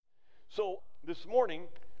So this morning,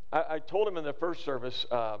 I told him in the first service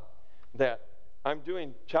that I'm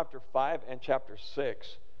doing chapter 5 and chapter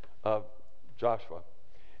 6 of Joshua.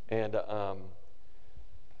 And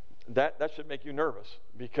that should make you nervous,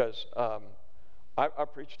 because I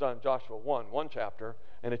preached on Joshua 1 chapter,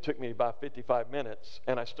 and it took me about 55 minutes,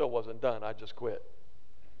 and I still wasn't done. I just quit.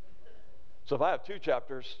 So if I have 2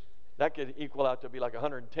 chapters, that could equal out to be like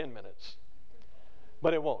 110 minutes.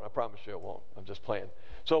 But it won't. I promise you it won't. I'm just playing.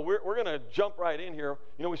 So we're going to jump right in here.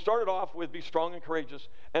 You know, we started off with be strong and courageous.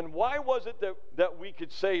 And why was it that we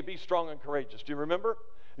could say be strong and courageous? Do you remember?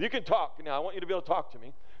 You can talk now. I want you to be able to talk to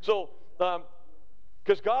me. So,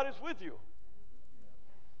 because God is with you.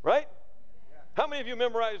 Right? How many of you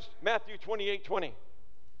memorized Matthew 28:20?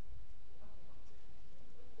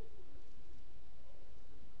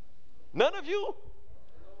 None of you?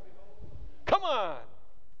 Come on.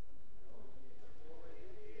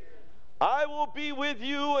 I will be with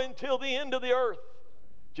you until the end of the earth,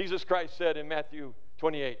 Jesus Christ said in Matthew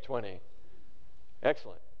 28:20.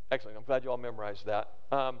 Excellent. Excellent. I'm glad you all memorized that.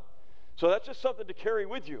 So that's just something to carry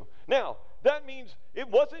with you. Now, that means it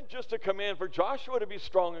wasn't just a command for Joshua to be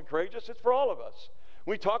strong and courageous. It's for all of us.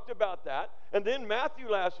 We talked about that. And then Matthew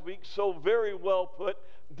last week so very well put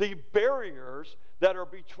the barriers that are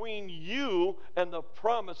between you and the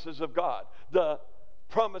promises of God. The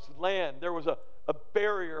promised land. There was a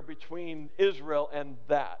barrier between Israel and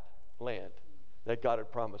that land that God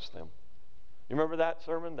had promised them. You remember that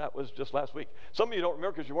sermon? That was just last week. Some of you don't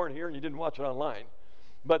remember because you weren't here and you didn't watch it online.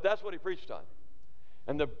 But that's what he preached on.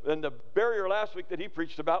 And the barrier last week that he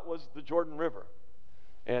preached about was the Jordan River.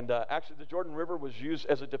 And actually the Jordan River was used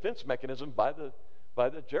as a defense mechanism by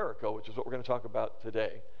the Jericho, which is what we're going to talk about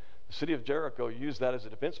today. The city of Jericho used that as a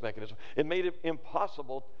defense mechanism. It made it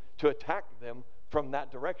impossible to attack them from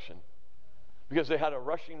that direction, because they had a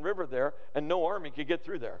rushing river there and no army could get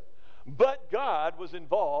through there. But God was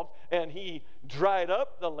involved, and he dried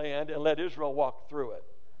up the land and let Israel walk through it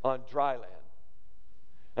on dry land.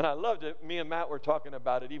 And I loved it. Me and Matt were talking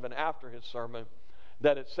about it even after his sermon,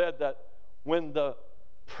 that it said that when the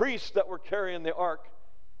priests that were carrying the ark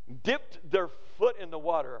dipped their foot in the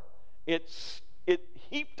water, it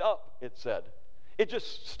heaped up, it said. It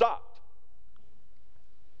just stopped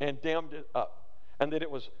and dammed it up. And then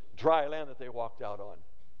it was dry land that they walked out on.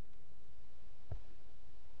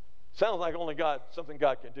 Sounds like only God, something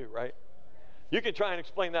God can do, right? You can try and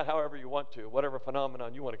explain that however you want to, whatever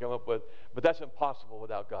phenomenon you want to come up with, but that's impossible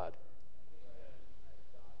without God.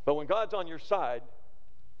 But when God's on your side,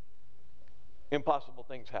 impossible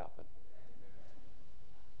things happen.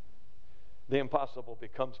 The impossible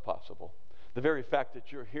becomes possible. The very fact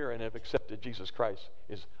that you're here and have accepted Jesus Christ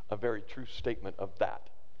is a very true statement of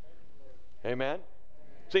that. Amen?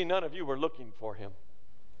 See, none of you were looking for him.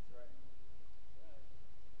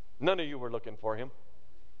 None of you were looking for him.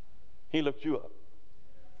 He looked you up.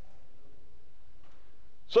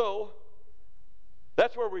 So,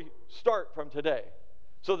 that's where we start from today.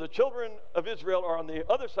 So the children of Israel are on the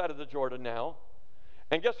other side of the Jordan now.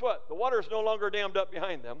 And guess what? The water is no longer dammed up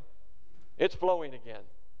behind them. It's flowing again.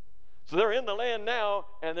 So they're in the land now,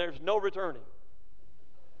 and there's no returning.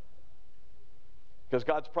 Because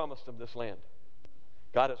God's promised them this land.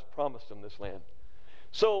 God has promised them this land.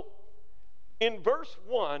 So, in verse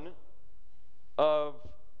 1 of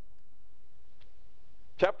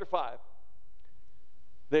chapter 5,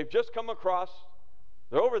 they've just come across,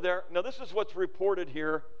 they're over there. Now, this is what's reported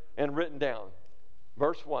here and written down.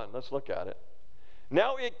 Verse 1, let's look at it.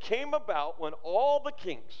 Now it came about when all the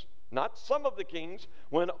kings, not some of the kings,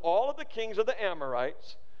 when all of the kings of the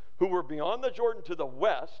Amorites, who were beyond the Jordan to the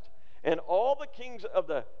west, and all the kings of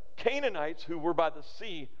the Canaanites who were by the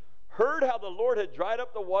sea, heard how the Lord had dried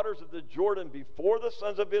up the waters of the Jordan before the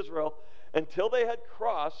sons of Israel until they had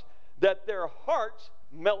crossed, that their hearts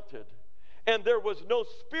melted, and there was no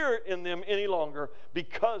spirit in them any longer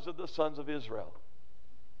because of the sons of Israel.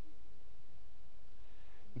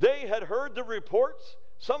 They had heard the reports.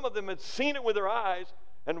 Some of them had seen it with their eyes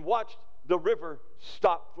and watched the river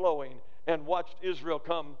stop flowing and watched Israel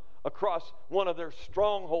come across one of their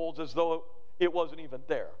strongholds as though it wasn't even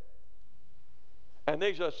there. And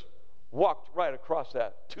they just walked right across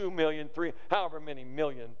that. 2 million, 3, however many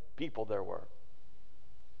million people there were.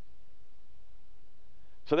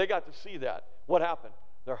 So they got to see that. What happened?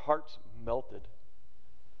 Their hearts melted.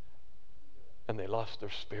 And they lost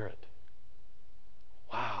their spirit.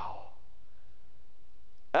 Wow.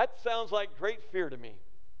 That sounds like great fear to me.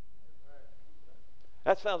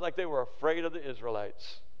 That sounds like they were afraid of the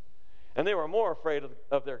Israelites. And they were more afraid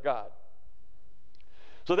of their God.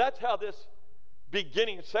 So that's how this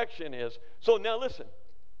beginning section is. So now listen.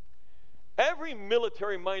 Every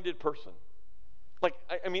military-minded person, like,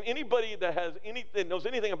 I mean, anybody that knows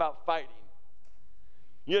anything about fighting,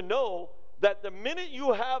 you know that the minute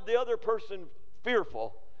you have the other person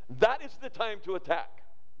fearful, that is the time to attack.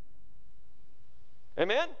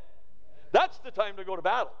 Amen? That's the time to go to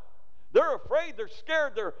battle. They're afraid, they're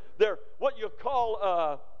scared, they're what you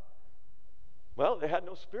call, well, they had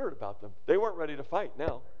no spirit about them. They weren't ready to fight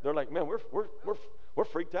now. They're like, man, we're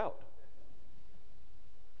freaked out.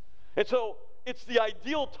 And so it's the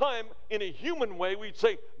ideal time in a human way. We'd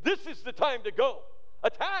say, this is the time to go.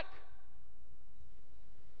 Attack.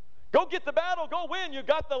 Go get the battle. Go win. You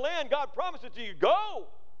got the land. God promised it to you. Go.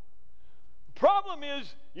 Problem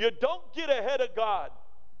is, you don't get ahead of God.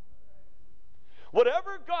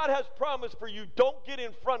 Whatever God has promised for you, don't get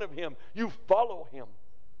in front of Him. You follow Him.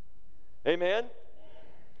 Amen?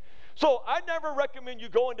 So I never recommend you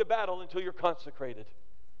go into battle until you're consecrated.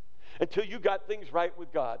 Until you got things right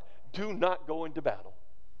with God. Do not go into battle.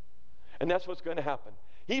 And that's what's going to happen.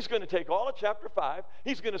 He's going to take all of chapter 5.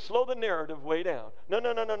 He's going to slow the narrative way down. No,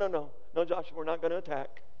 Joshua, we're not going to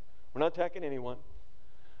attack. We're not attacking anyone.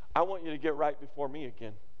 I want you to get right before me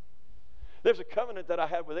again. There's a covenant that I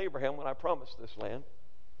had with Abraham when I promised this land.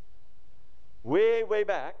 Way, way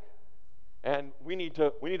back. And we need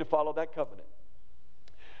to follow that covenant.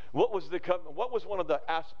 What was the covenant? What was one of the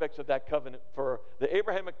aspects of that covenant for the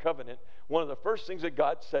Abrahamic covenant? One of the first things that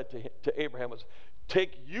God said to Abraham was,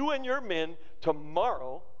 take you and your men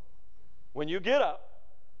tomorrow when you get up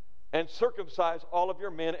and circumcise all of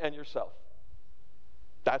your men and yourself.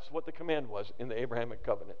 That's what the command was in the Abrahamic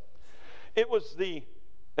covenant. It was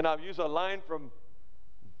and I'll use a line from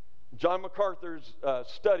John MacArthur's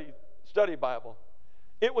study Bible.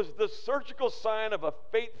 It was the surgical sign of a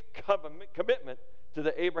faith commitment to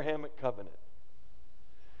the Abrahamic covenant.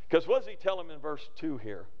 Because what does he tell him in verse 2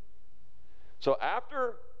 here? So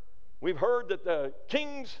after we've heard that the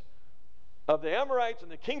kings of the Amorites and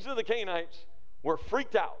the kings of the Canaanites were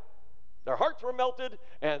freaked out. Their hearts were melted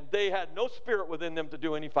and they had no spirit within them to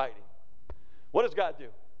do any fighting. What does God do?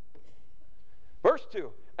 Verse 2,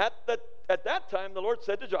 at that time the Lord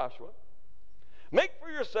said to Joshua, make for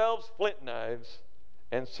yourselves flint knives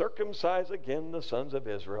and circumcise again the sons of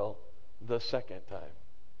Israel the second time.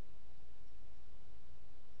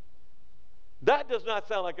 That does not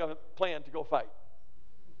sound like a plan to go fight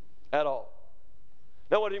at all.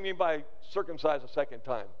 Now, what do you mean by circumcise a second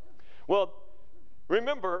time? Well,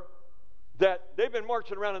 remember that they've been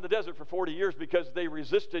marching around in the desert for 40 years because they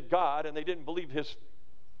resisted God and they didn't believe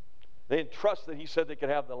they didn't trust that He said they could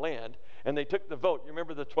have the land, and they took the vote. You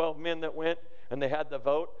remember the 12 men that went and they had the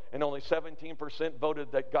vote, and only 17%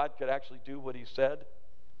 voted that God could actually do what He said?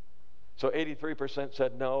 So 83%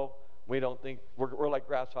 said, no, we don't think, we're like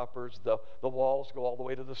grasshoppers. The walls go all the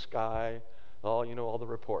way to the sky. All the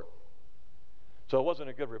report. So it wasn't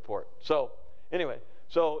a good report. So anyway,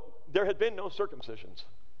 there had been no circumcisions.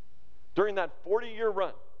 During that 40-year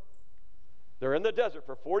run, they're in the desert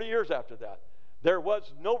for 40 years after that. There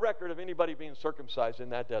was no record of anybody being circumcised in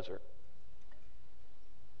that desert.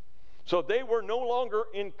 So they were no longer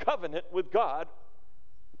in covenant with God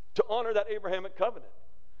to honor that Abrahamic covenant.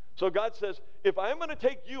 So God says, if I'm going to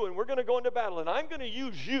take you and we're going to go into battle and I'm going to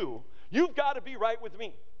use you, you've got to be right with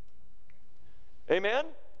me. Amen?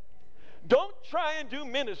 Don't try and do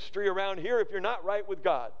ministry around here if you're not right with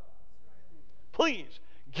God. Please,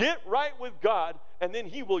 get right with God and then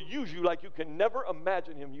He will use you like you can never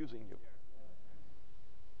imagine Him using you.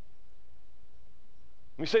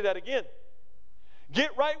 Let me say that again.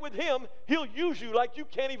 Get right with Him, He'll use you like you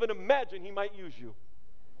can't even imagine He might use you.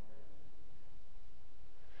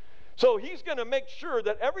 So He's going to make sure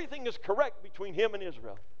that everything is correct between Him and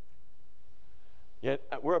Israel. Yet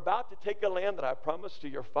we're about to take a land that I promised to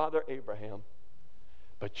your father Abraham.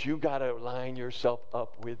 But you got to line yourself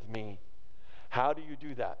up with me. How do you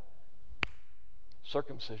do that?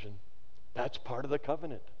 Circumcision. That's part of the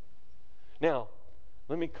covenant. Now,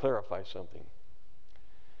 let me clarify something.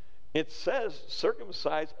 It says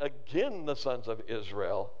circumcise again the sons of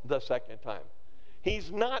Israel the second time.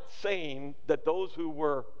 He's not saying that those who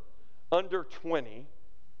were under 20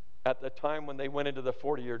 at the time when they went into the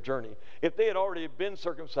 40-year journey, if they had already been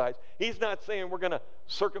circumcised, He's not saying we're going to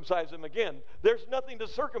circumcise them again. There's nothing to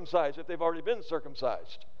circumcise if they've already been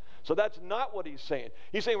circumcised. So that's not what He's saying.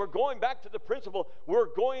 He's saying we're going back to the principle,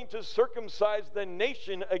 we're going to circumcise the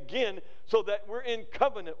nation again so that we're in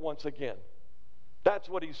covenant once again. That's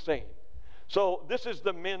what He's saying. So this is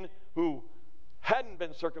the men who hadn't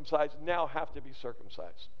been circumcised now have to be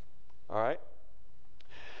circumcised. All right?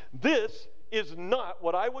 This is not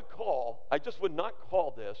what I just would not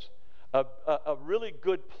call this a really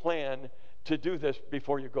good plan to do this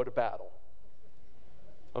before you go to battle.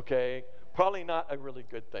 okay? Probably not a really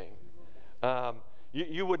good thing.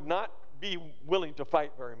 You would not be willing to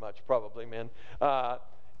fight very much, probably, men.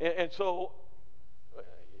 And so,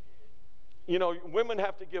 women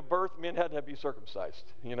have to give birth, men had to be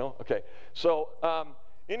circumcised, Okay, so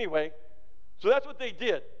anyway, so that's what they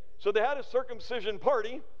did. So they had a circumcision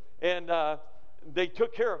party, and they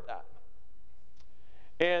took care of that.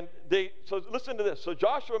 And so listen to this. So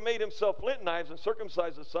Joshua made himself flint knives and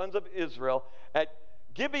circumcised the sons of Israel at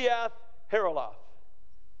Gibeath Haraloth.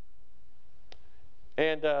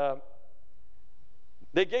 And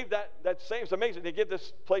they gave that same, it's amazing, they gave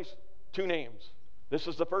this place 2 names. This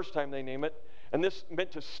is the first time they name it. And this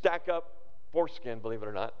meant to stack up foreskin, believe it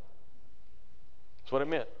or not. That's what it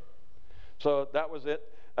meant. So that was it.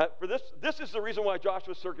 For this is the reason why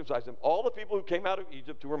Joshua circumcised them. All the people who came out of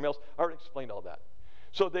Egypt who were males, I already explained all that.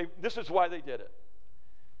 So this is why they did it.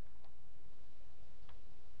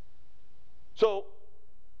 So,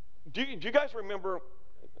 do you guys remember,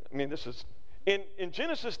 this is, in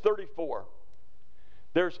Genesis 34,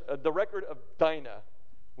 there's the record of Dinah,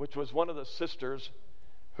 which was one of the sisters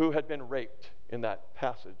who had been raped in that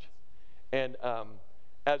passage. And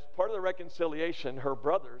as part of the reconciliation, her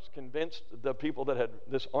brothers convinced the people that had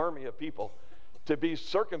this army of people to be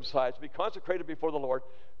circumcised, be consecrated before the Lord,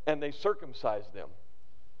 and they circumcised them.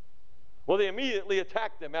 Well, they immediately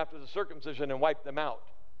attacked them after the circumcision and wiped them out.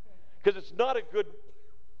 Because it's not a good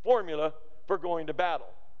formula for going to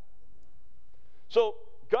battle. So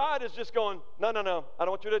God is just going, no, I don't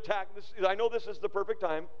want you to attack. I know this is the perfect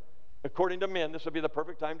time. According to men, this would be the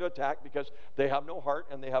perfect time to attack because they have no heart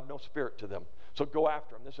and they have no spirit to them. So go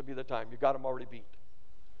after them. This would be the time. You got them already beat.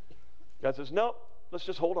 God says, no, let's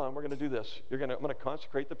just hold on. We're going to do this. I'm going to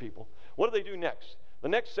consecrate the people. What do they do next? The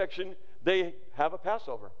next section, they have a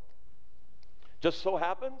Passover. Just so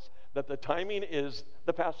happens that the timing is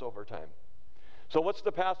the Passover time. So what's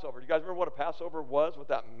the Passover? Do you guys remember what a Passover was, what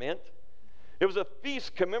that meant? It was a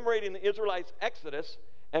feast commemorating the Israelites' exodus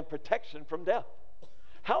and protection from death.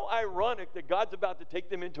 How ironic that God's about to take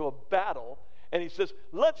them into a battle, and he says,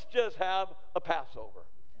 let's just have a Passover.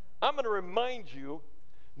 I'm going to remind you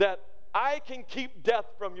that I can keep death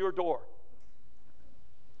from your door.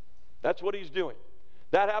 That's what he's doing.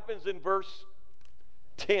 That happens in verse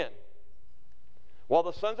 10. While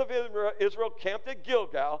the sons of Israel camped at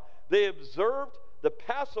Gilgal, they observed the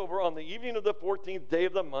Passover on the evening of the 14th day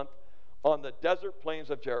of the month on the desert plains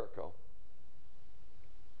of Jericho.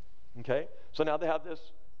 Okay? So now they have this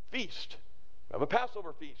feast. They have a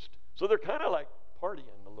Passover feast. So they're kind of like partying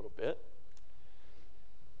a little bit.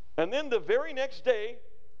 And then the very next day,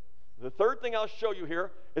 the third thing I'll show you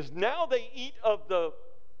here is now they eat of the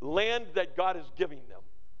land that God is giving them.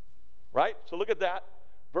 Right? So look at that.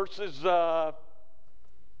 Verses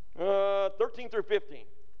 13 through 15.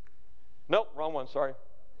 Nope, wrong one, sorry.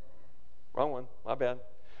 Wrong one, my bad.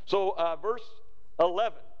 So verse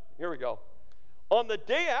 11, here we go. On the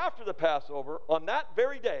day after the Passover, on that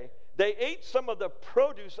very day, they ate some of the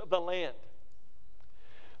produce of the land,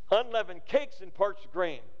 unleavened cakes and parched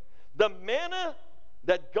grain. The manna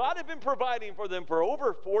that God had been providing for them for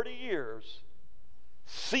over 40 years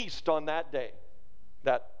ceased on that day.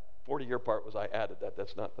 That 40-year part was I added that.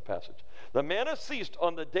 That's not the passage. The manna ceased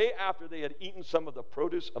on the day after they had eaten some of the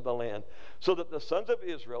produce of the land, so that the sons of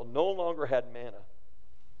Israel no longer had manna.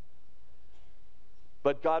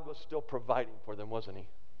 But God was still providing for them, wasn't he?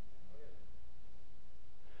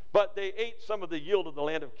 But they ate some of the yield of the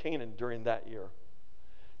land of Canaan during that year.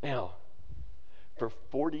 Now, for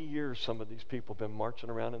 40 years, some of these people have been marching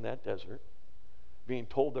around in that desert, being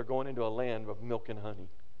told they're going into a land of milk and honey.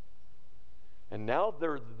 And now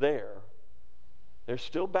they're there. There's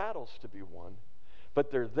still battles to be won, but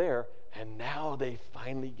they're there, and now they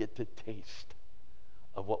finally get to taste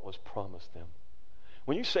of what was promised them.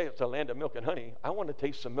 When you say it's a land of milk and honey, I want to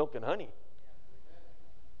taste some milk and honey.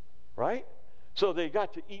 Right? So they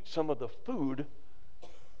got to eat some of the food.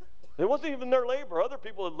 It wasn't even their labor. Other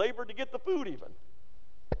people had labored to get the food even.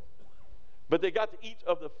 But they got to eat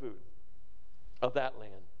of the food of that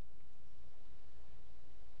land.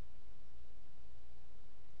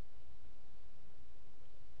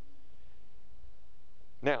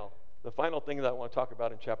 Now, the final thing that I want to talk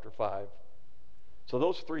about in chapter 5. So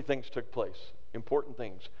those three things took place. Important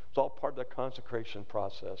things. It's all part of the consecration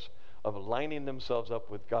process of lining themselves up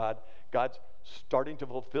with God. God's starting to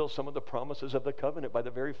fulfill some of the promises of the covenant by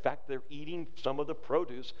the very fact they're eating some of the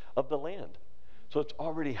produce of the land. So it's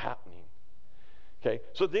already happening. Okay,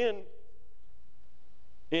 so then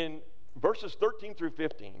in verses 13 through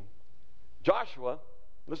 15, Joshua,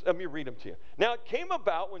 let me read them to you. Now it came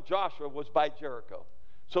about when Joshua was by Jericho.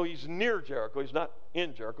 So he's near Jericho. He's not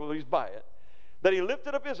in Jericho. He's by it. that he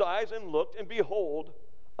lifted up his eyes and looked, and behold,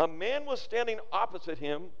 a man was standing opposite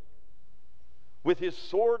him with his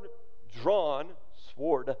sword drawn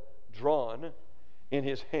in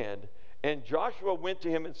his hand. And Joshua went to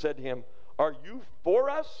him and said to him, "Are you for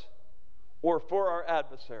us or for our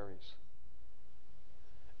adversaries?"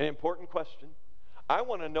 An important question. I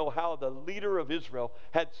want to know how the leader of Israel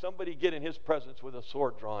had somebody get in his presence with a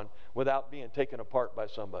sword drawn without being taken apart by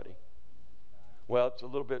somebody. Well, it's a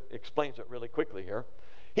little bit, explains it really quickly here.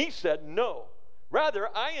 He said, "No,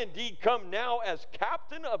 rather, I indeed come now as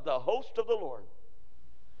captain of the host of the Lord."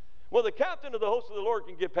 Well, the captain of the host of the Lord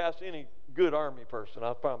can get past any good army person,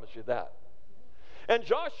 I'll promise you that. And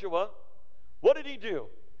Joshua, what did he do?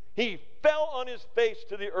 He fell on his face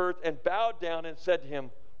to the earth and bowed down and said to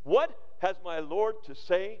him, "What has my Lord to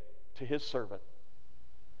say to his servant?"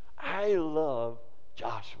 I love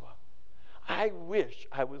Joshua. I wish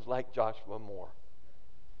I was like Joshua more.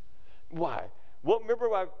 Why? Well,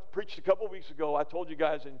 remember I preached a couple weeks ago, I told you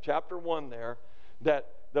guys in chapter 1 there,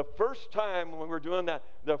 that the first time when we were doing that,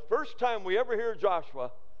 the first time we ever hear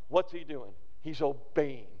Joshua, what's he doing? He's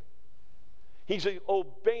obeying. He's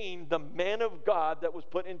obeying the man of God that was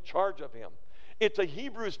put in charge of him. It's a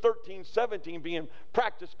Hebrews 13:17 being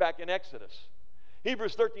practiced back in Exodus.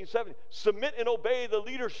 Hebrews 13:17, submit and obey the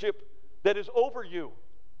leadership that is over you.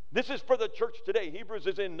 This is for the church today. Hebrews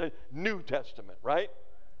is in the New Testament, right?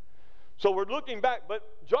 So we're looking back,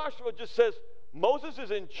 but Joshua just says, Moses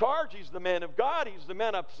is in charge. He's the man of God. He's the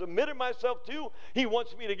man I've submitted myself to. He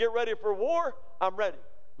wants me to get ready for war. I'm ready.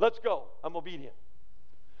 Let's go. I'm obedient.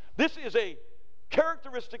 This is a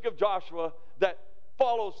characteristic of Joshua that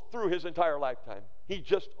follows through his entire lifetime. He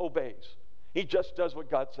just obeys. He just does what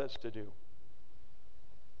God says to do.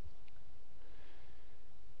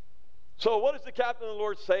 So what does the captain of the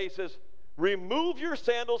Lord say? He says, "Remove your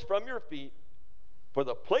sandals from your feet, for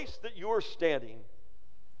the place that you are standing,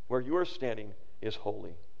 where you are standing, is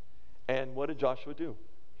holy." And what did Joshua do?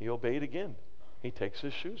 He obeyed again. He takes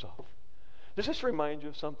his shoes off. Does this remind you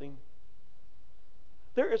of something?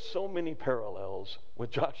 There is so many parallels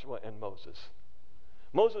with Joshua and Moses.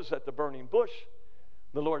 Moses at the burning bush,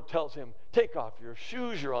 the Lord tells him, "Take off your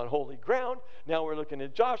shoes, you're on holy ground." Now we're looking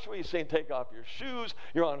at Joshua, he's saying, "Take off your shoes,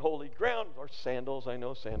 you're on holy ground." Or sandals, I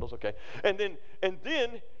know, sandals, okay. And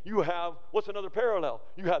then you have, what's another parallel?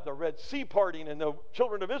 You have the Red Sea parting and the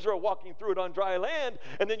children of Israel walking through it on dry land.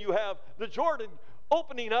 And then you have the Jordan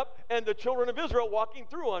opening up and the children of Israel walking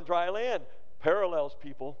through on dry land. Parallels,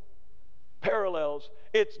 people. Parallels.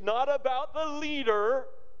 It's not about the leader.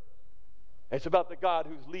 It's about the God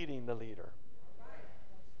who's leading the leader.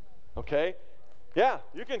 Okay? Yeah,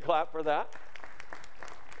 you can clap for that.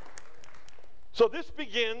 So this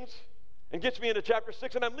begins and gets me into chapter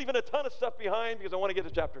 6, and I'm leaving a ton of stuff behind because I want to get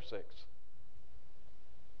to chapter 6.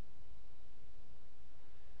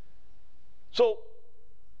 So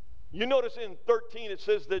you notice in 13 it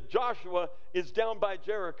says that Joshua is down by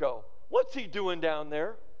Jericho. What's he doing down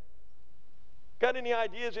there? Got any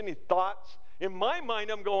ideas, any thoughts? In my mind,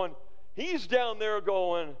 I'm going, he's down there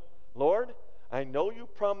going, "Lord, I know you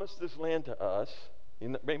promised this land to us."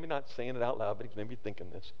 Maybe not saying it out loud, but he's maybe thinking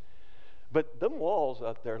this. But them walls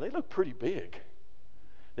out there, they look pretty big.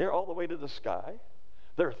 They're all the way to the sky.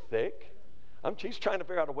 They're thick. He's trying to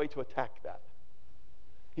figure out a way to attack that.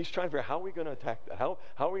 He's trying to figure out, how are we going to attack that? How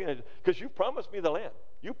are we going to? Because you promised me the land.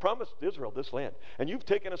 You promised Israel this land. And you've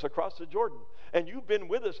taken us across the Jordan. And you've been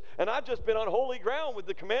with us. And I've just been on holy ground with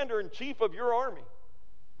the commander-in-chief of your army.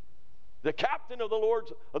 The captain of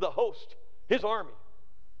the host, his army.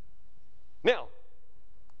 Now,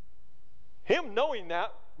 him knowing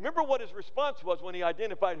that, remember what his response was when he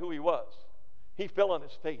identified who he was. He fell on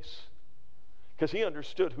his face because he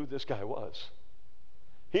understood who this guy was.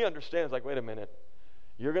 He understands, like, wait a minute,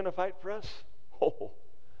 you're going to fight for us? Oh,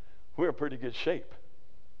 we're in pretty good shape.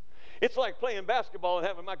 It's like playing basketball and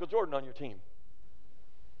having Michael Jordan on your team.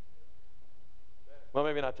 Well,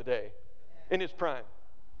 maybe not today. In his prime.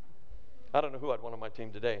 I don't know who I'd want on my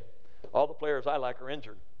team today. All the players I like are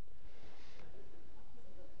injured.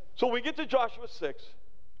 So we get to Joshua 6,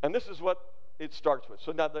 and this is what it starts with.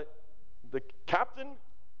 So now the captain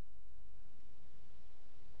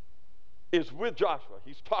is with Joshua.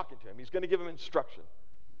 He's talking to him. He's going to give him instruction.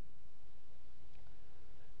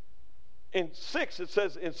 In 6, it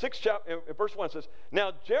says, in verse 1, it says,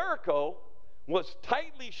 "Now Jericho was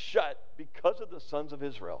tightly shut because of the sons of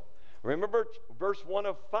Israel." Remember, verse 1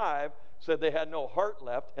 of 5 said they had no heart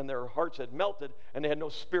left, and their hearts had melted, and they had no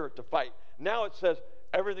spirit to fight. Now it says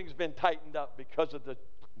everything's been tightened up because of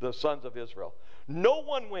the sons of Israel. No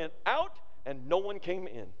one went out, and no one came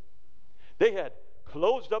in. They had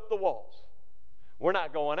closed up the walls. We're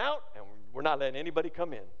not going out, and we're not letting anybody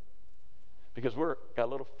come in because we're got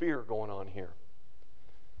a little fear going on here.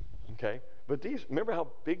 Okay? But remember how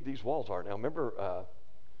big these walls are now. Remember, well,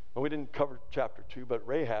 we didn't cover chapter 2, but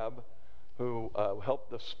Rahab, who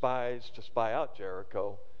helped the spies to spy out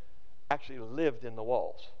Jericho, actually lived in the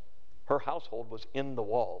walls. Her household was in the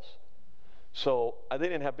walls. So they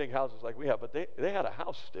didn't have big houses like we have, but they had a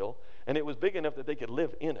house still, and it was big enough that they could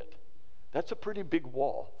live in it. That's a pretty big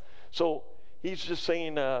wall. So he's just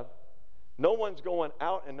saying, no one's going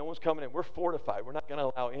out and no one's coming in. We're fortified. We're not going to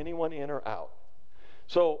allow anyone in or out.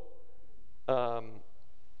 So, but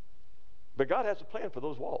God has a plan for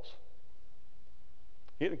those walls.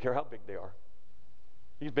 He didn't care how big they are.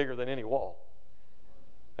 He's bigger than any wall.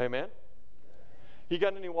 Amen? You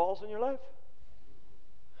got any walls in your life?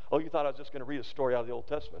 Oh, you thought I was just going to read a story out of the Old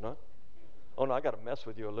Testament, huh? Oh, no, I got to mess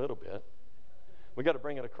with you a little bit. We got to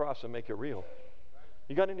bring it across and make it real.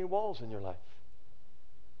 You got any walls in your life?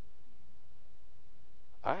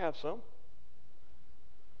 I have some.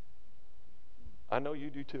 I know you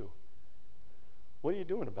do too. What are you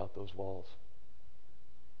doing about those walls?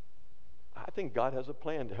 I think God has a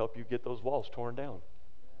plan to help you get those walls torn down.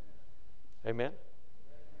 Amen?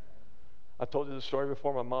 I told you the story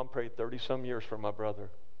before. My mom prayed 30-some years for my brother,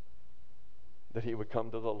 that he would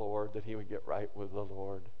come to the Lord, that he would get right with the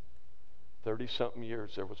Lord. 30-something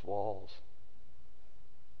years there was walls.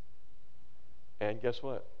 And guess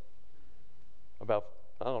what? About,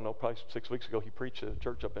 I don't know, probably 6 weeks ago, he preached at a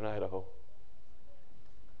church up in Idaho.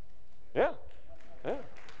 Yeah.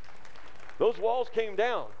 Those walls came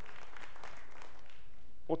down.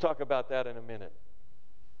 We'll talk about that in a minute.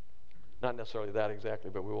 Not necessarily that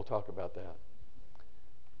exactly, but we will talk about that.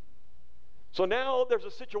 So now there's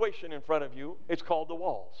a situation in front of you. It's called the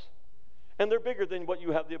walls. And they're bigger than what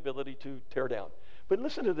you have the ability to tear down. But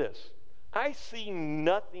listen to this. I see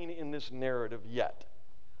nothing in this narrative yet.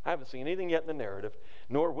 I haven't seen anything yet in the narrative,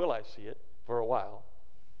 nor will I see it for a while,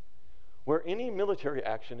 where any military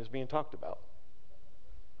action is being talked about.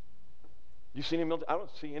 You see any military? I don't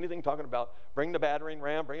see anything talking about bring the battering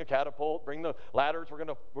ram, bring a catapult, bring the ladders.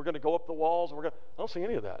 We're gonna go up the walls. I don't see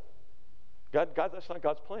any of that. God, that's not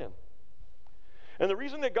God's plan. And the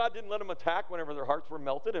reason that God didn't let them attack whenever their hearts were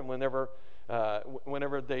melted and whenever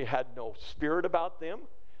they had no spirit about them,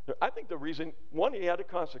 I think the reason, one, he had to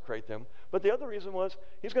consecrate them, but the other reason was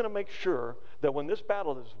he's going to make sure that when this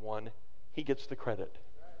battle is won, he gets the credit.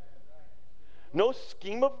 No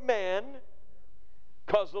scheme of man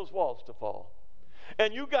caused those walls to fall.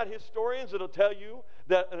 And you got historians that'll tell you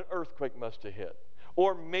that an earthquake must have hit.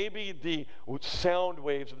 Or maybe the sound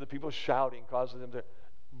waves of the people shouting caused them to...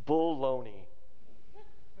 Baloney.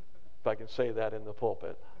 If I can say that in the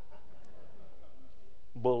pulpit.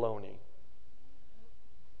 Baloney.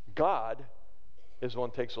 God is the one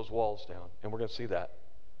who takes those walls down. And we're going to see that.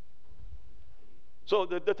 So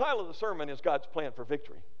the title of the sermon is God's Plan for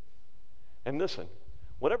Victory. And listen,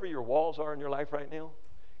 whatever your walls are in your life right now,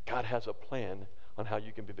 God has a plan on how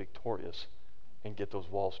you can be victorious and get those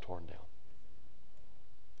walls torn down.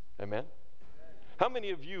 Amen? How many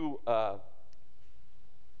of you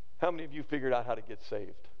figured out how to get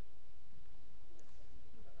saved?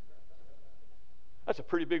 That's a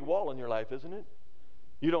pretty big wall in your life, isn't it?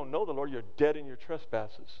 You don't know the Lord. You're dead in your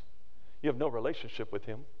trespasses. You have no relationship with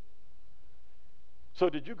him. So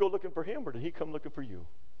did you go looking for him, or did he come looking for you?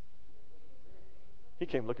 He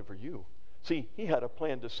came looking for you. See, he had a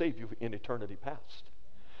plan to save you in eternity past.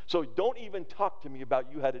 So don't even talk to me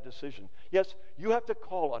about you had a decision. Yes, you have to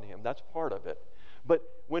call on him. That's part of it. But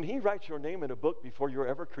when he writes your name in a book before you're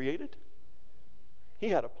ever created, he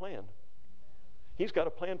had a plan. He's got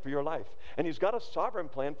a plan for your life. And he's got a sovereign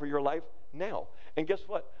plan for your life now. And guess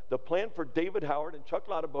what? The plan for David Howard and Chuck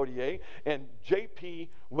Laudabodier and J.P.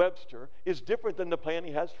 Webster is different than the plan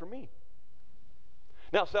he has for me.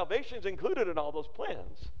 Now, salvation is included in all those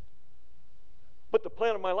plans. But the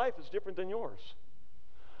plan of my life is different than yours.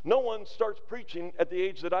 No one starts preaching at the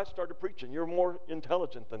age that I started preaching. You're more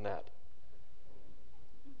intelligent than that.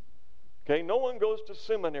 Okay? No one goes to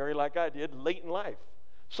seminary like I did late in life.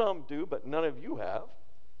 Some do, but none of you have.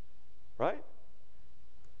 Right?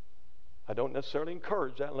 I don't necessarily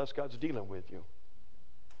encourage that unless God's dealing with you.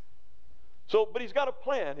 So, but he's got a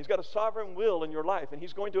plan. He's got a sovereign will in your life, and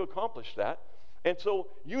he's going to accomplish that. And so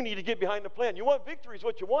you need to get behind the plan. You want victory is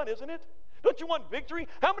what you want, isn't it? Don't you want victory?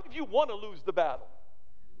 How many of you want to lose the battle?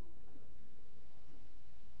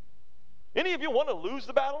 Any of you want to lose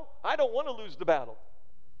the battle? I don't want to lose the battle.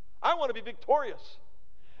 I want to be victorious.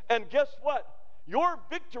 And guess what? Your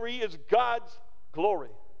victory is God's glory.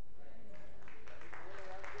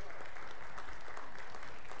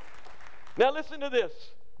 Now listen to this.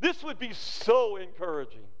 This would be so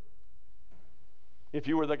encouraging. if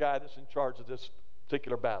you were the guy that's in charge of this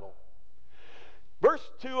particular battle.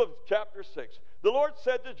 Verse 2 of chapter 6. The Lord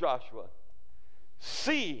said to Joshua,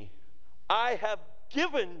 "See, I have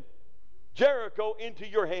given Jericho into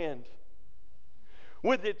your hand,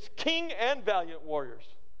 with its king and valiant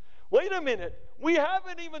warriors." Wait a minute. We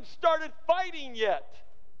haven't even started fighting yet.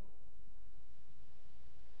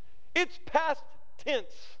 It's past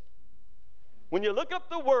tense. When you look up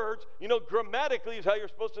the words, grammatically is how you're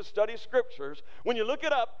supposed to study scriptures. When you look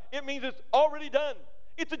it up, it means it's already done.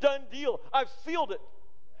 It's a done deal. I've sealed it.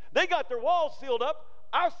 They got their walls sealed up.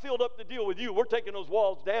 I've sealed up the deal with you. We're taking those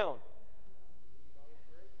walls down.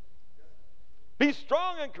 Be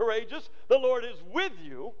strong and courageous. The Lord is with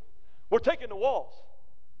you. We're taking the walls.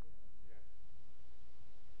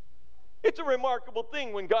 It's a remarkable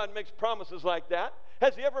thing when God makes promises like that.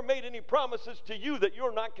 Has He ever made any promises to you that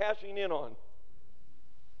you're not cashing in on?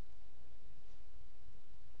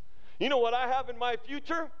 You know what I have in my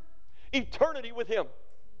future? Eternity with Him.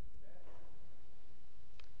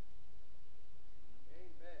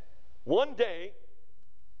 One day,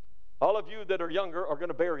 all of you that are younger are going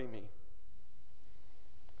to bury me.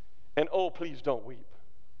 And oh, please don't weep.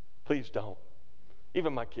 Please don't.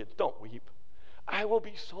 Even my kids, don't weep. I will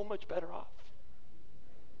be so much better off.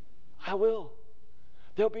 I will.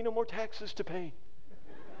 There'll be no more taxes to pay.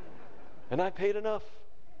 And I paid enough.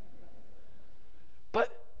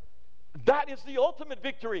 But that is the ultimate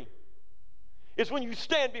victory. It's when you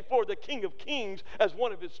stand before the King of Kings as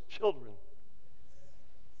one of His children.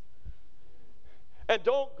 And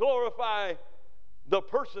don't glorify the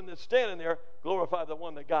person that's standing there. Glorify the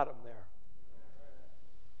one that got him there.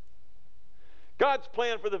 God's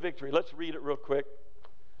plan for the victory. Let's read it real quick.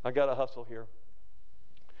 I got to hustle here.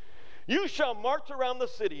 You shall march around the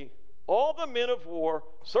city, all the men of war,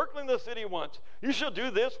 circling the city once. You shall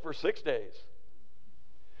do this for 6 days.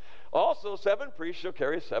 Also, 7 priests shall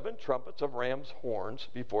carry 7 trumpets of ram's horns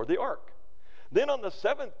before the ark. Then on the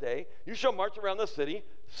 7th day, you shall march around the city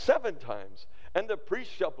 7 times, and the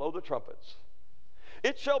priests shall blow the trumpets.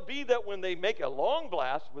 It shall be that when they make a long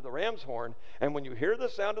blast with the ram's horn, and when you hear the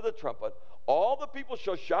sound of the trumpet, all the people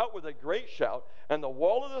shall shout with a great shout, and the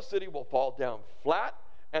wall of the city will fall down flat,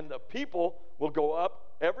 and the people will go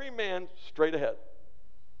up, every man straight ahead.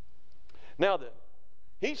 Now then,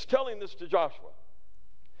 he's telling this to Joshua.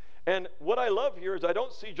 And what I love here is I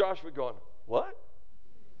don't see Joshua going, "What?"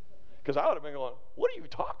 Because I would have been going, "What are you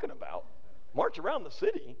talking about? March around the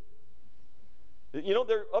city?"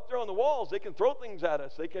 They're up there on the walls. They can throw things at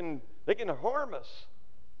us. They can harm us.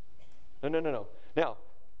 No. Now,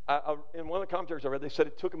 in one of the commentaries I read, they said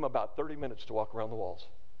it took them about 30 minutes to walk around the walls.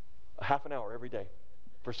 A half an hour every day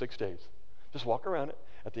for 6 days. Just walk around it.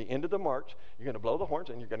 At the end of the march, you're going to blow the horns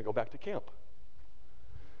and you're going to go back to camp.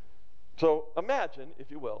 So imagine,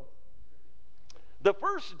 if you will, the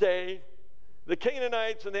first day, the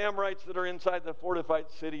Canaanites and the Amorites that are inside the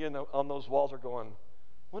fortified city and on those walls are going,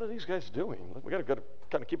 "What are these guys doing? We got to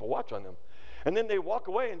kind of keep a watch on them." And then they walk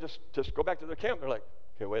away and just go back to their camp. They're like,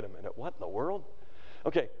 "Okay, wait a minute. What in the world?"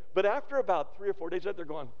 Okay, but after about 3 or 4 days, they're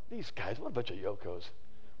going, "These guys, what a bunch of yokos.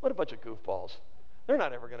 What a bunch of goofballs. They're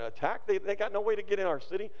not ever going to attack. They got no way to get in our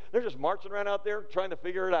city. They're just marching around out there trying to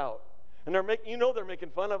figure it out." And they're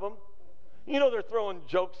making fun of them. They're throwing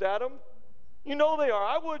jokes at them. They are.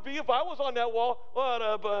 I would be if I was on that wall. What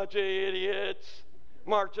a bunch of idiots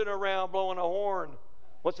marching around blowing a horn.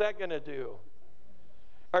 What's that going to do?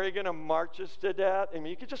 Are you going to march us to death? I mean,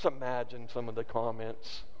 you could just imagine some of the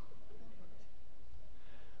comments.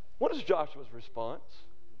 What is Joshua's response?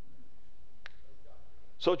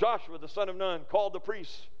 So Joshua, the son of Nun, called the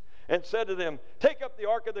priests and said to them, "Take up the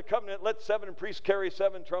ark of the covenant. Let 7 priests carry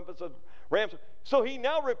 7 trumpets of rams." So he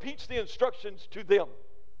now repeats the instructions to them.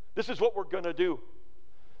 This is what we're going to do.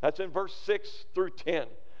 That's in verse 6 through 10.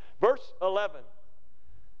 Verse 11.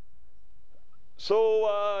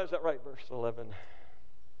 So, is that right? Verse 11.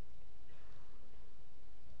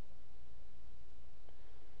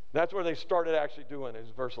 That's where they started actually doing it, is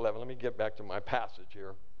verse 11. Let me get back to my passage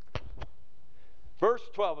here. Verse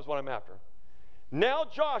 12 is what I'm after. Now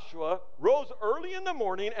Joshua rose early in the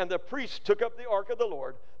morning, and the priests took up the ark of the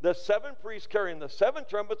Lord. The 7 priests carrying the 7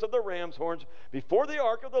 trumpets of the ram's horns before the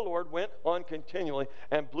ark of the Lord went on continually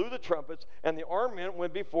and blew the trumpets, and the armed men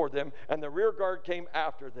went before them, and the rear guard came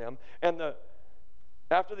after them, and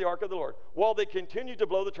after the ark of the Lord, while they continued to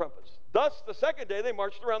blow the trumpets. Thus, the 2nd day, they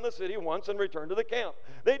marched around the city once and returned to the camp.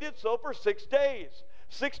 They did so for 6 days.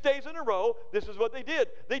 6 days in a row, this is what they did.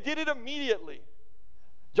 They did it immediately.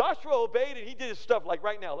 Joshua obeyed, and he did his stuff like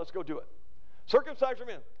right now. Let's go do it. Circumcise your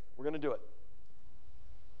men. We're going to do it.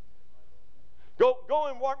 Go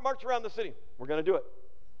and march around the city. We're going to do it.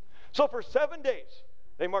 So for 7 days,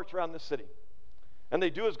 they march around this city. And they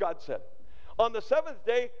do as God said. On the seventh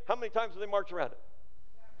day, how many times do they march around it?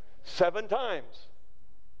 7 times.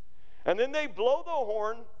 And then they blow the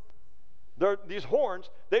horn. These horns,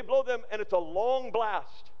 they blow them, and it's a long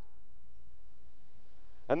blast.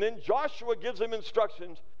 And then Joshua gives them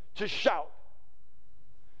instructions to shout.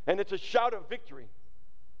 And it's a shout of victory.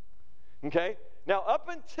 Okay? Now, up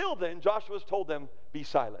until then, Joshua's told them, be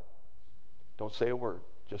silent. Don't say a word.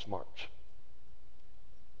 Just march.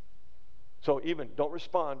 So even don't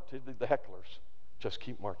respond to the hecklers. Just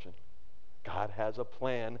keep marching. God has a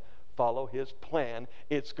plan. Follow his plan.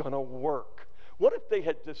 It's going to work. What if they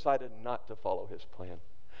had decided not to follow his plan?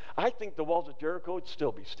 I think the walls of Jericho would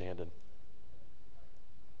still be standing.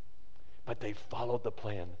 But they followed the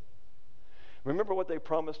plan. Remember what they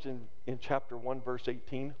promised in chapter 1, verse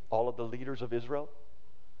 18? All of the leaders of Israel?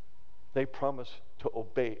 They promised to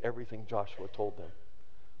obey everything Joshua told them.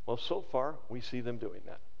 Well, so far, we see them doing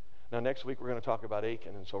that. Now, next week, we're going to talk about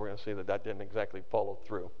Achan, and so we're going to see that didn't exactly follow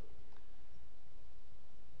through.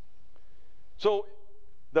 So,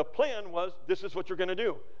 the plan was, this is what you're going to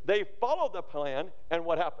do. They followed the plan, and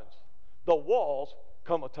what happens? The walls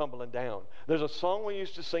come a-tumbling down. There's a song we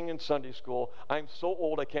used to sing in Sunday school. I'm so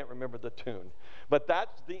old I can't remember the tune. But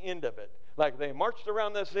that's the end of it. Like they marched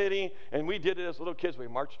around the city, and we did it as little kids. We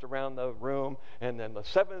marched around the room, and then the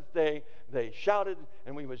 7th day, they shouted,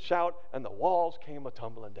 and we would shout, and the walls came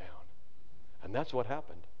a-tumbling down. And that's what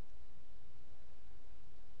happened.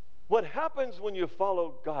 What happens when you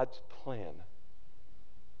follow God's plan?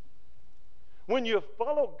 When you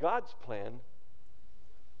follow God's plan,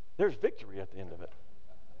 there's victory at the end of it.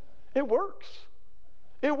 It works.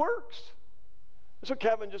 It works. That's what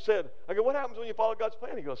Kevin just said. I go, what happens when you follow God's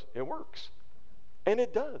plan? He goes, it works. And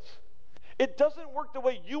it does. It doesn't work the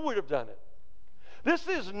way you would have done it. This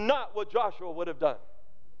is not what Joshua would have done.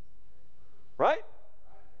 Right?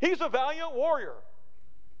 He's a valiant warrior.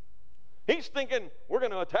 He's thinking, we're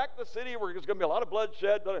going to attack the city. There's going to be a lot of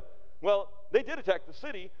bloodshed. Well, they did attack the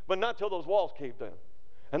city, but not till those walls caved in.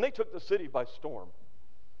 And they took the city by storm.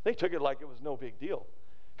 They took it like it was no big deal.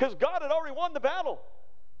 Because God had already won the battle.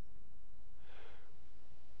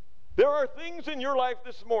 There are things in your life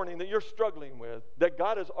this morning that you're struggling with that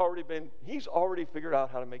God has already He's already figured out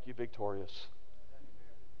how to make you victorious.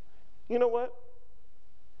 You know what?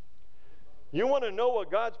 You want to know what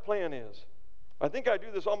God's plan is. I think I do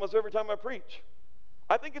this almost every time I preach.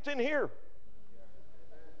 I think it's in here.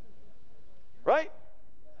 Right?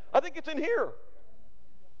 I think it's in here.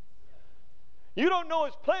 You don't know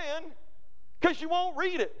his plan because you won't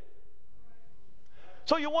read it.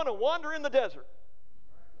 So you want to wander in the desert.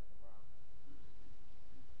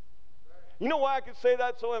 You know why I can say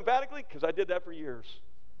that so emphatically? Because I did that for years.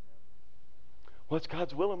 What's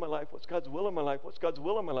God's will in my life? What's God's will in my life? What's God's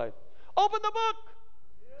will in my life? Open the book.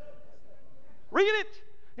 Read it.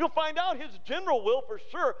 You'll find out his general will for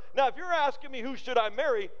sure. Now, if you're asking me who should I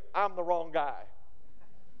marry, I'm the wrong guy.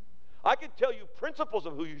 I can tell you principles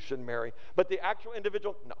of who you should marry, but the actual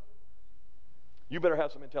individual, no. You better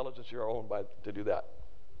have some intelligence of your own to do that.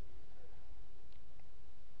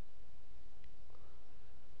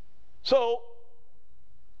 So,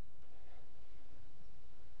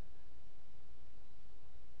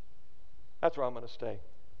 that's where I'm going to stay.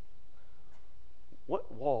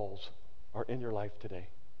 What walls are in your life today?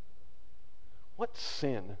 What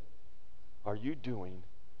sin are you doing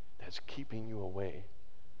that's keeping you away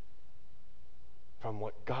from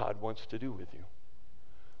what God wants to do with you?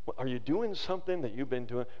 Are you doing something that you've been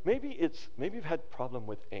doing? Maybe you've had a problem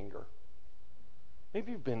with anger.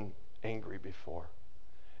 Maybe you've been angry before,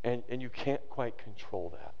 and you can't quite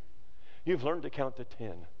control that. You've learned to count to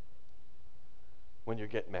 10 when you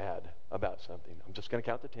get mad about something. I'm just going to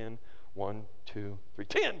count to 10. 1, 2, 3,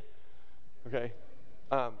 10! Okay?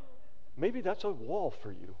 Maybe that's a wall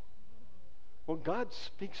for you. Well, God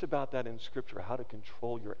speaks about that in Scripture, how to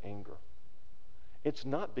control your anger. It's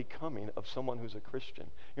not becoming of someone who's a Christian.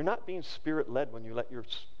 You're not being Spirit-led when you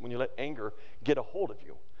let anger get a hold of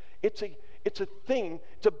you. It's a thing,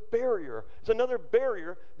 it's a barrier. It's another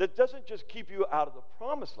barrier that doesn't just keep you out of the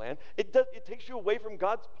promised land. It takes you away from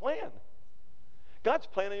God's plan. God's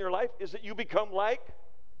plan in your life is that you become like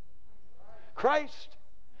Christ.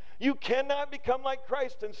 You cannot become like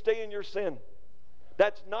Christ and stay in your sin.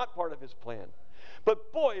 That's not part of his plan.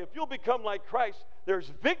 But boy, if you'll become like Christ,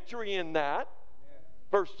 there's victory in that,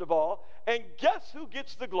 first of all. And guess who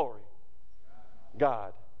gets the glory?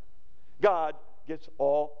 God. God gets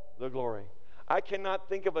all the glory. I cannot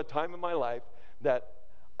think of a time in my life that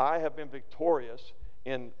I have been victorious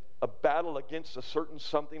in a battle against a certain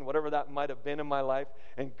something, whatever that might have been in my life,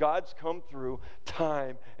 and God's come through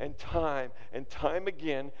time and time and time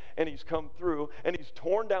again, and He's come through, and He's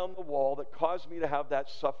torn down the wall that caused me to have that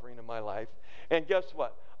suffering in my life. And guess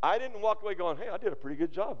what? I didn't walk away going, hey, I did a pretty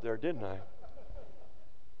good job there, didn't I?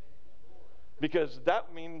 Because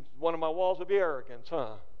that means one of my walls would be arrogance,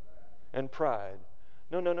 and pride.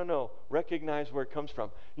 No. Recognize where it comes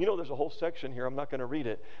from. You know, there's a whole section here. I'm not going to read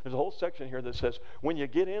it. There's a whole section here that says, when you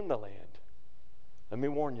get in the land, let me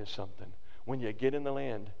warn you something. When you get in the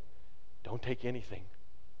land, don't take anything.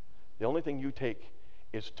 The only thing you take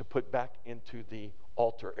is to put back into the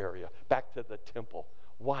altar area, back to the temple.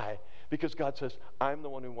 Why? Because God says, I'm the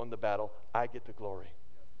one who won the battle. I get the glory.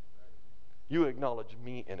 You acknowledge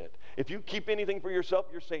me in it. If you keep anything for yourself,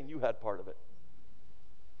 you're saying you had part of it.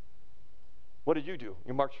 What did you do?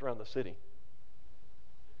 You marched around the city.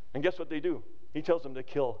 And guess what they do? He tells them to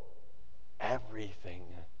kill everything.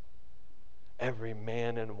 Every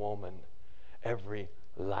man and woman. Every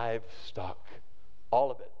livestock.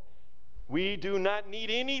 All of it. We do not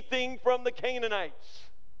need anything from the Canaanites.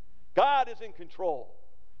 God is in control.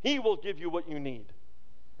 He will give you what you need.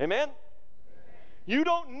 Amen? You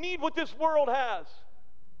don't need what this world has.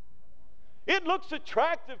 It looks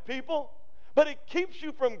attractive, people. But it keeps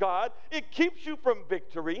you from God. It keeps you from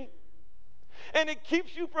victory. And it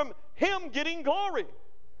keeps you from Him getting glory.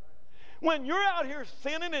 When you're out here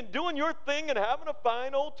sinning and doing your thing and having a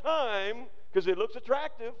fine old time, because it looks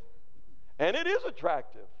attractive, and it is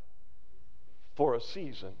attractive, for a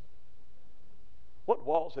season, what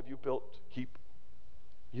walls have you built to keep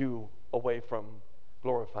you away from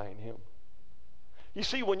glorifying Him? You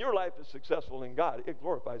see, when your life is successful in God, it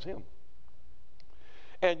glorifies Him.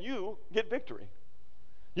 And you get victory.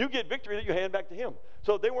 You get victory that you hand back to Him.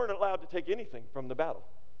 So they weren't allowed to take anything from the battle.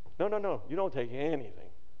 No. You don't take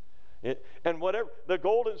anything. And whatever, the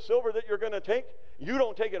gold and silver that you're going to take, you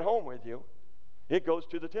don't take it home with you. It goes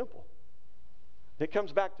to the temple. It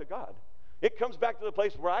comes back to God. It comes back to the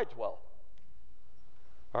place where I dwell.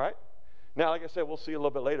 All right? Now, like I said, we'll see a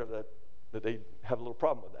little bit later that they have a little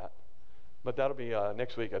problem with that. But that'll be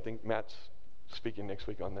next week. I think Matt's speaking next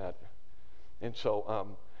week on that. And so,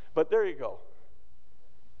 but there you go.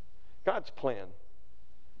 God's plan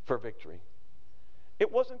for victory.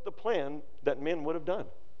 It wasn't the plan that men would have done.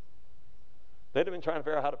 They'd have been trying to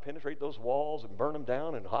figure out how to penetrate those walls and burn them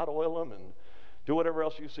down and hot oil them and do whatever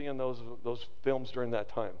else you see in those films during that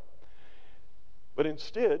time. But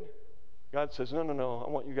instead, God says, no. I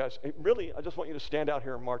want you guys, I just want you to stand out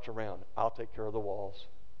here and march around. I'll take care of the walls.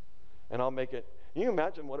 And I'll make it. Can you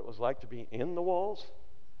imagine what it was like to be in the walls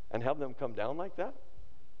and have them come down like that?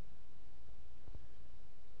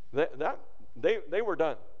 They were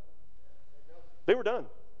done. They were done.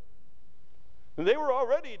 And they were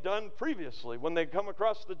already done previously when they come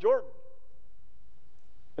across the Jordan.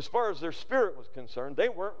 As far as their spirit was concerned, they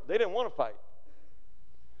didn't want to fight.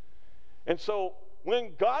 And so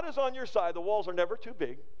when God is on your side, the walls are never too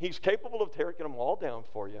big. He's capable of tearing them all down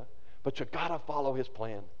for you, but you got to follow His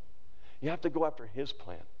plan. You have to go after His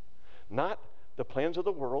plan, not the plans of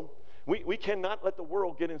the world. We cannot let the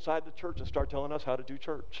world get inside the church and start telling us how to do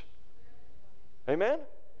church. Amen?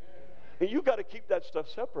 And you've got to keep that stuff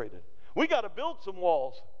separated. We got to build some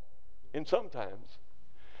walls in sometimes.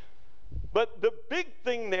 But the big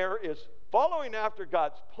thing there is following after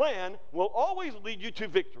God's plan will always lead you to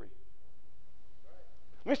victory.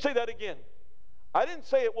 Let me say that again. I didn't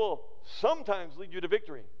say it will sometimes lead you to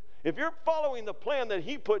victory. If you're following the plan that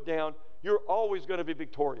He put down, you're always going to be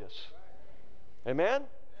victorious. Amen?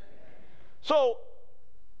 So,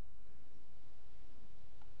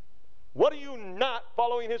 what are you not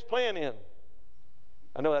following His plan in?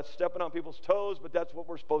 I know that's stepping on people's toes, but that's what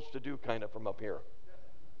we're supposed to do kind of from up here.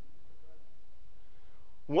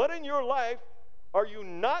 What in your life are you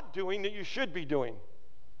not doing that you should be doing?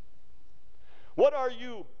 What are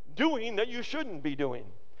you doing that you shouldn't be doing?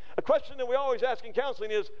 A question that we always ask in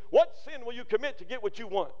counseling is, what sin will you commit to get what you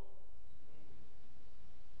want?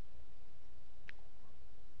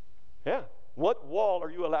 Yeah. What wall are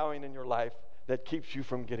you allowing in your life that keeps you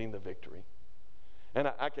from getting the victory? And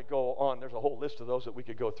I could go on. There's a whole list of those that we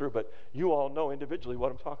could go through, but you all know individually what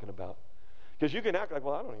I'm talking about. Because you can act like,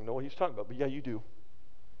 well, I don't even know what he's talking about. But yeah, you do.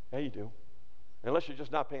 Yeah, you do. Unless you're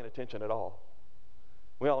just not paying attention at all.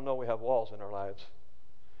 We all know we have walls in our lives.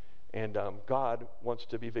 And God wants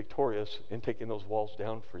to be victorious in taking those walls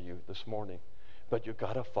down for you this morning. But you've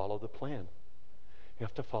got to follow the plan. You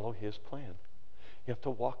have to follow His plan. You have to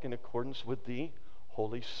walk in accordance with the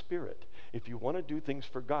Holy Spirit. If you want to do things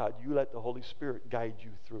for God, you let the Holy Spirit guide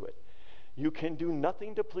you through it. You can do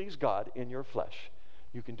nothing to please God in your flesh.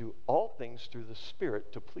 you can do all things through the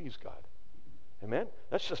Spirit to please God. Amen?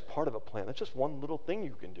 That's just part of a plan. That's just one little thing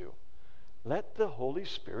you can do. Let the Holy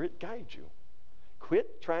Spirit guide you.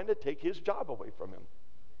 Quit trying to take his job away from him.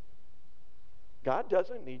 God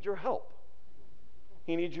doesn't need your help.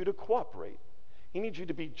 He needs you to cooperate. He needs you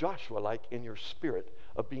to be Joshua-like in your spirit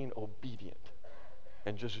of being obedient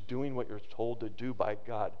and just doing what you're told to do by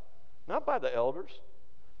God. Not by the elders.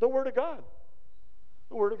 The Word of God.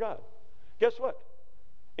 The Word of God. Guess what?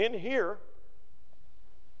 In here,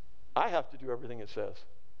 I have to do everything it says.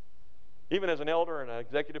 Even as an elder and an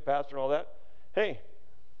executive pastor and all that, hey,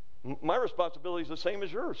 my responsibility is the same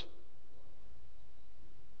as yours.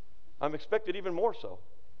 I'm expected even more so.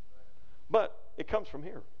 But it comes from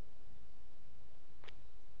here.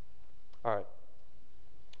 All right.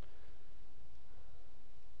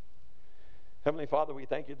 Heavenly Father, we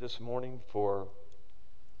thank you this morning for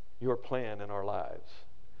your plan in our lives.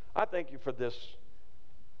 I thank you for this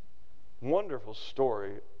wonderful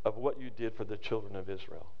story of what you did for the children of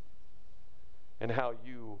Israel and how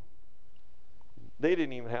they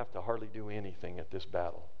didn't even have to hardly do anything at this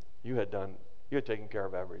battle. You had taken care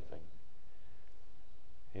of everything.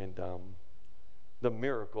 And the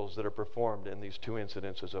miracles that are performed in these two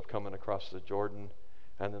incidences of coming across the Jordan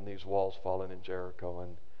and then these walls falling in Jericho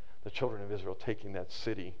and the children of Israel taking that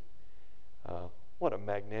city. What a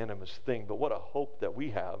magnanimous thing, but what a hope that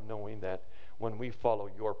we have knowing that when we follow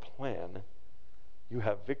your plan, you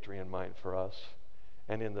have victory in mind for us,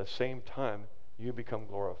 and in the same time, you become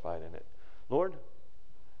glorified in it. Lord,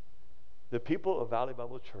 the people of Valley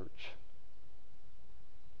Bible Church,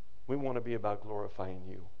 we want to be about glorifying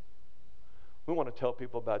you. We want to tell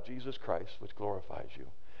people about Jesus Christ, which glorifies you.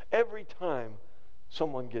 Every time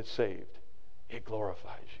someone gets saved, it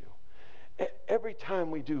glorifies you. Every time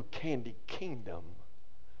we do Candy Kingdom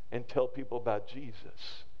and tell people about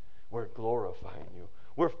Jesus, we're glorifying you.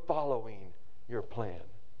 We're following your plan.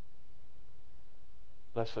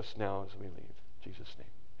 Bless us now as we leave. In Jesus'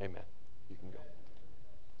 name, amen. You can go.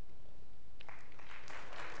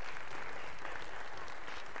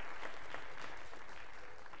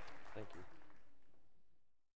 Thank you.